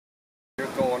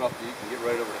run up, you can get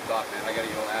right over the top, man. I gotta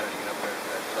go at it and get up there to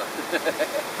that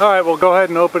stuff. All right, we'll go ahead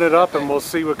and open it up and we'll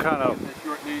see what kind of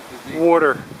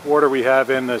water we have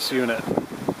in this unit. Well,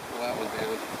 that was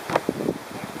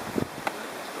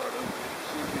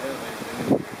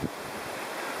damaged.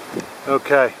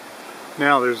 Okay,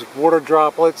 now there's water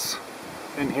droplets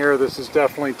in here. This is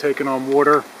definitely taking on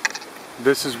water.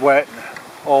 This is wet.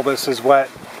 All this is wet.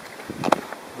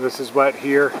 This is wet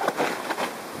here.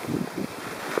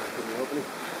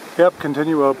 Yep,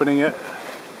 continue opening it.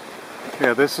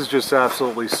 Yeah, this is just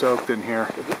absolutely soaked in here.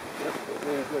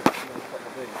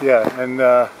 Yeah, and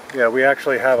yeah, we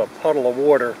actually have a puddle of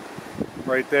water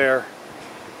right there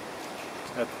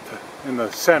in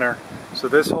the center. So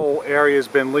this whole area has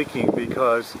been leaking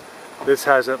because this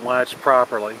hasn't latched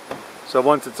properly. So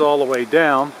once it's all the way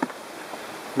down,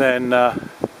 then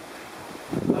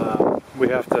we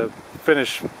have to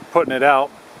finish putting it out.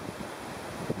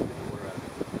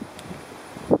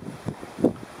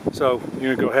 So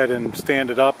you can go ahead and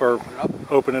stand it up or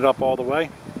open it up all the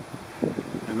way,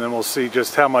 and then we'll see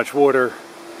just how much water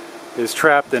is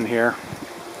trapped in here.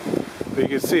 But you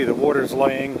can see the water's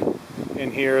laying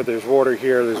in here. There's water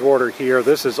here. There's water here.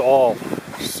 This is all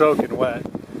soaking wet,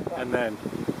 and then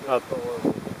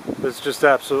it's just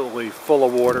absolutely full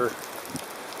of water.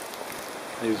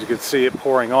 As you can see it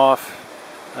pouring off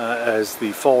as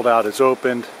the fold out is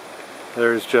opened.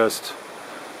 There's just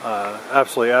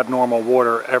absolutely abnormal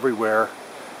water everywhere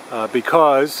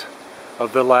because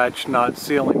of the latch not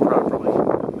sealing properly.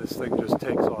 This thing just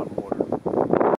takes on